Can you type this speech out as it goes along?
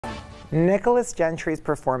Nicholas Gentry's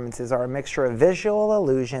performances are a mixture of visual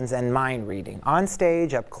illusions and mind reading, on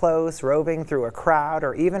stage, up close, roving through a crowd,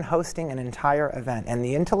 or even hosting an entire event. And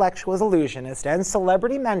the intellectual illusionist and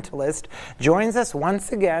celebrity mentalist joins us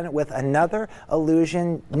once again with another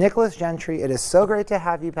illusion. Nicholas Gentry, it is so great to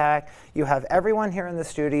have you back. You have everyone here in the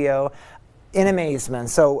studio in amazement.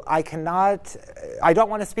 So I don't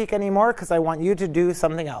want to speak anymore because I want you to do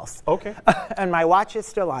something else. Okay. And my watch is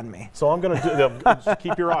still on me. So I'm going to just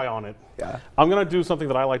keep your eye on it. Yeah. I'm going to do something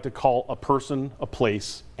that I like to call a person, a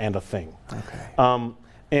place, and a thing. Okay.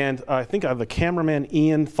 And I think the cameraman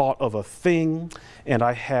Ian thought of a thing, and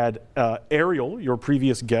I had Ariel, your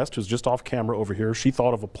previous guest, who's just off camera over here, she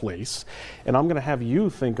thought of a place, and I'm going to have you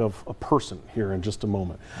think of a person here in just a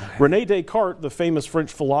moment. Okay. René Descartes, the famous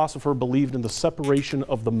French philosopher, believed in the separation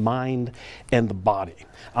of the mind and the body.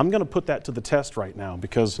 I'm going to put that to the test right now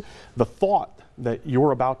because the thought that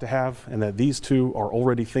you're about to have and that these two are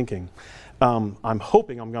already thinking, I'm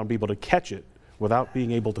hoping I'm going to be able to catch it without being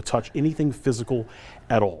able to touch anything physical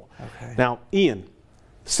at all. Okay. Now, Ian,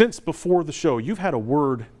 since before the show, you've had a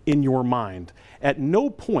word in your mind. At no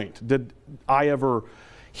point did I ever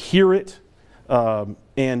hear it,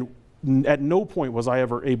 and at no point was I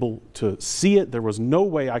ever able to see it. There was no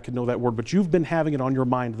way I could know that word, but you've been having it on your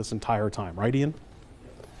mind this entire time, right, Ian?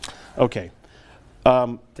 Okay.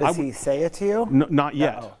 Does he say it to you? Not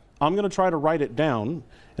yet. Uh-oh. I'm going to try to write it down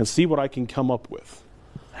and see what I can come up with.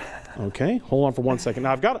 Okay, hold on for 1 second.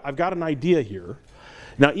 Now I've got an idea here.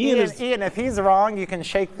 Now Ian, if he's wrong, you can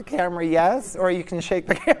shake the camera yes, or you can shake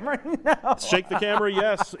the camera no. Shake the camera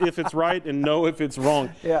yes if it's right, and no if it's wrong.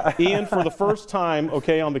 Yeah. Ian, for the first time,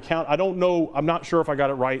 okay, on the count, I don't know, I'm not sure if I got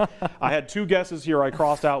it right. I had two guesses here, I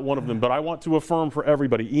crossed out one of them, but I want to affirm for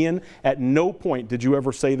everybody. Ian, at no point did you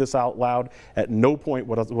ever say this out loud. At no point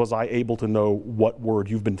was I able to know what word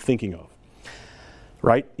you've been thinking of.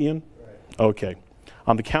 Right, Ian? Right. Okay.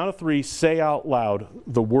 On the count of three, say out loud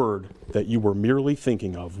the word that you were merely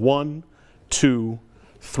thinking of. 1, 2,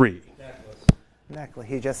 3. Necklace. Necklace.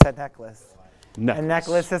 He just said necklace. Necklace. And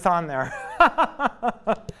necklace is on there.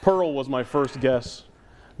 Pearl was my first guess,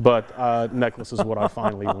 but necklace is what I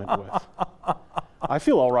finally went with. I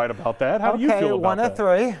feel all right about that. How do you feel about that? Okay,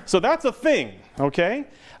 1 of 3. So that's a thing, okay?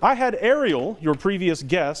 I had Ariel, your previous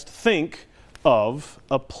guest, think of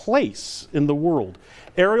a place in the world.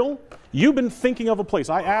 Ariel, you've been thinking of a place.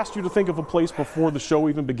 I asked you to think of a place before the show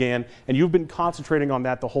even began, and you've been concentrating on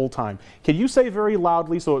that the whole time. Can you say very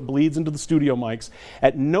loudly so it bleeds into the studio mics,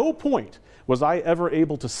 at no point was I ever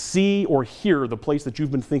able to see or hear the place that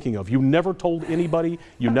you've been thinking of? You never told anybody,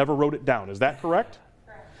 you never wrote it down. Is that correct?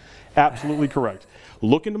 Correct. Absolutely correct.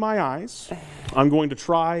 Look into my eyes. I'm going to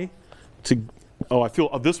try to, I feel,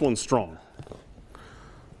 this one's strong.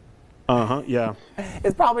 Yeah.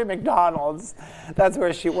 It's probably McDonald's. That's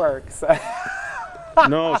where she works.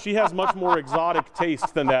 No, she has much more exotic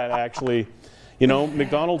taste than that, actually. You know,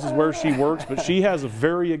 McDonald's is where she works, but she has a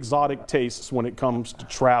very exotic tastes when it comes to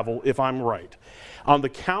travel, if I'm right. On the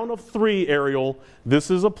count of 3, Ariel,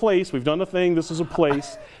 this is a place. We've done a thing. This is a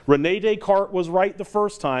place. René Descartes was right the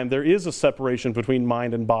first time. There is a separation between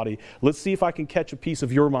mind and body. Let's see if I can catch a piece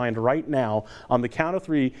of your mind right now. On the count of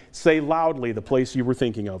 3, say loudly the place you were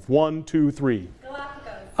thinking of. 1, 2, 3.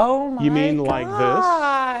 Galapagos. Oh my You mean like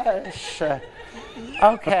this?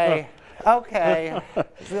 Okay. Okay.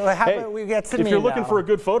 So how about we get to me If you're looking now? for a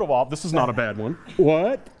good photo op, this is not a bad one.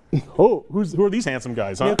 What? Oh, who are these handsome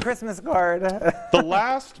guys, huh? New Christmas card. The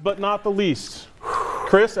last but not the least.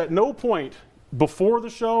 Chris, at no point before the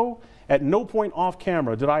show, at no point off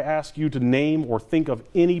camera did I ask you to name or think of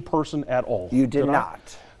any person at all. You did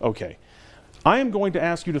not. Okay. I am going to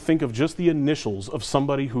ask you to think of just the initials of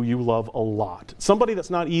somebody who you love a lot. Somebody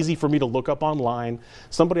that's not easy for me to look up online.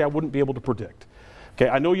 Somebody I wouldn't be able to predict. Okay,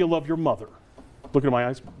 I know you love your mother. Look into my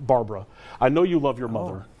eyes, Barbara. I know you love your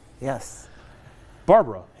mother. Yes.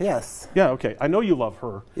 Barbara. Yes. Yeah, okay. I know you love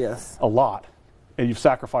her. Yes. A lot. And you've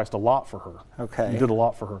sacrificed a lot for her. Okay. You did a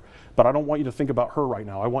lot for her. But I don't want you to think about her right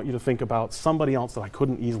now. I want you to think about somebody else that I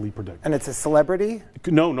couldn't easily predict. And it's a celebrity?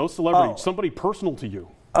 No, no celebrity. Oh. Somebody personal to you.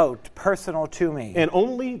 Oh, personal to me. And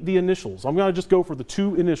only the initials. I'm going to just go for the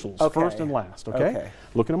 2 initials, Okay. first and last, okay? Okay.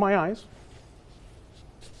 Look into my eyes.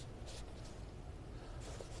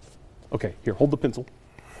 Okay, here, hold the pencil.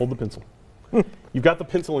 Hold the pencil. You've got the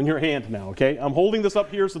pencil in your hand now, okay? I'm holding this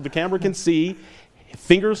up here so the camera can see.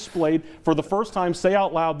 Fingers splayed. For the first time, say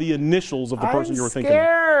out loud the initials of the person you were thinking of.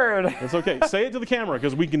 word. It's okay. Say it to the camera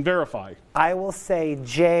because we can verify. I will say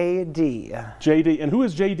JD. JD. And who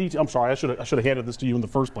is JD? I'm sorry, I should have handed this to you in the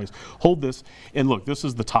first place. Hold this. And look, this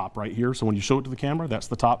is the top right here. So when you show it to the camera, that's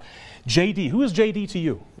the top. JD. Who is JD to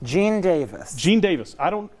you? Gene Davis. Gene Davis. I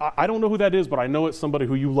don't know who that is, but I know it's somebody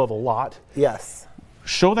who you love a lot. Yes.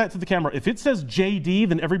 Show that to the camera. If it says JD,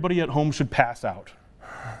 then everybody at home should pass out.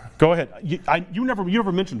 Go ahead. You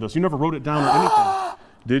never mentioned this. You never wrote it down or anything.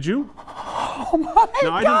 Did you? Oh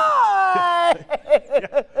my God!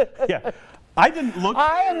 Yeah. I didn't look.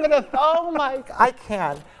 I am gonna. Oh my! I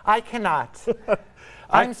can't. I cannot.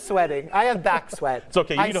 I'm sweating. I have back sweat. It's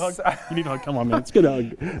okay. You need a hug. You need a hug. Come on, man. It's a good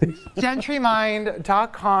hug.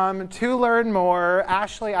 GentryMind.com to learn more.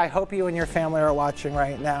 Ashley, I hope you and your family are watching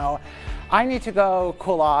right now. I need to go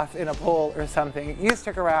cool off in a pool or something. You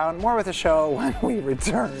stick around. More with the show when we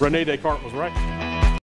return. Rene Descartes was right.